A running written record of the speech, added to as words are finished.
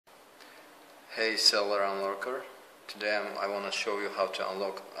Hey seller unlocker, today I want to show you how to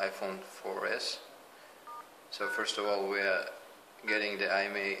unlock iPhone 4S. So first of all, we are getting the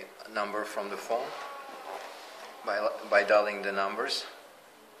IMEI number from the phone by dialing the numbers,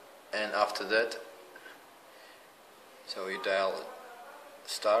 and after that, so you dial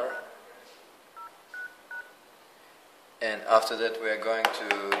star, and after that we are going to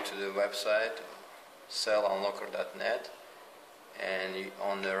the website sellunlocker.net, and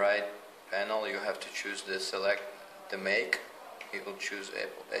on the right panel you have to choose select the make. You will choose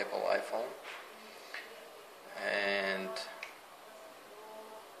Apple iPhone, and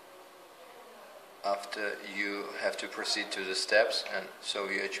after you have to proceed to the steps, and so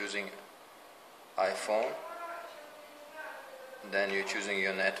you are choosing iPhone, then you're choosing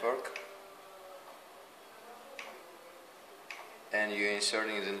your network, and you're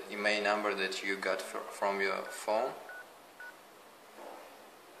inserting the email number that you got from your phone.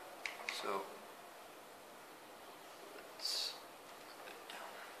 So let's put it down.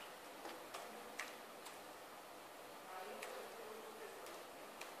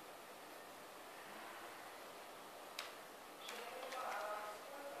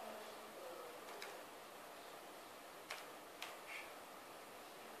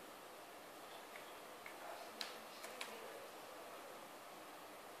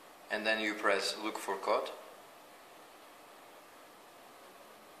 And then you press look for code.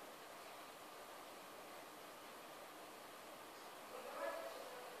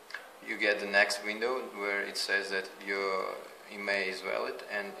 You get the next window where it says that your email is valid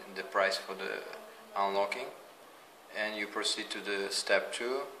and the price for the unlocking, and you proceed to the step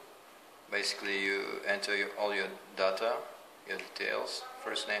 2. Basically you enter all your data, your details,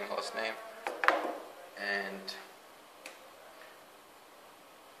 first name, last name, and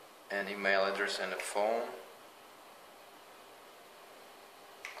an email address and a phone.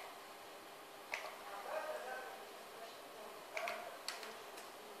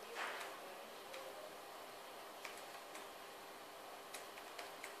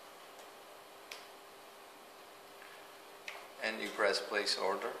 And you press place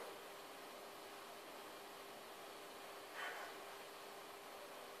order.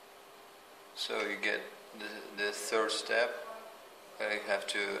 So you get the third step, where you have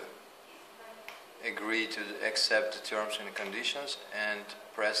to agree to accept the terms and conditions and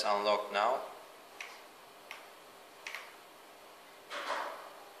press unlock now.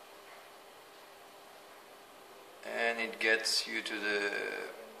 And it gets you to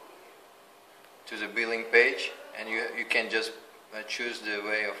the billing page, and you can just choose the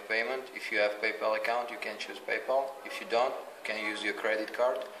way of payment. If you have PayPal account, you can choose PayPal. If you don't, you can use your credit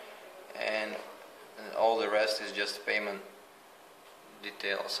card, and all the rest is just payment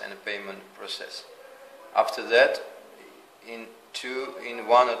details and a payment process. After that, in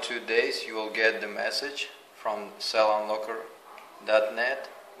 1 or 2 days, you will get the message from sellunlocker.net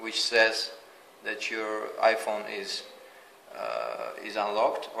which says that your iPhone is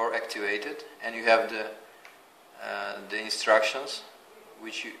unlocked or activated, and you have the instructions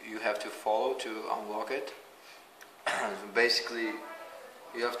which you have to follow to unlock it. Basically,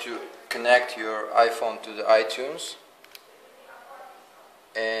 you have to connect your iPhone to the iTunes,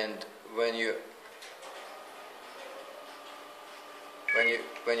 and when you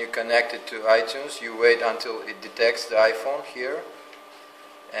connect it to iTunes, you wait until it detects the iPhone here,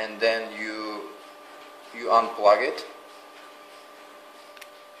 and then you unplug it,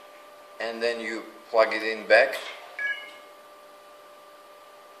 and then you plug it in back,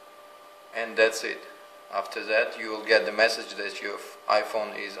 and that's it. After that, you will get the message that your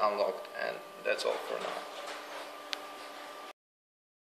iPhone is unlocked, and that's all for now.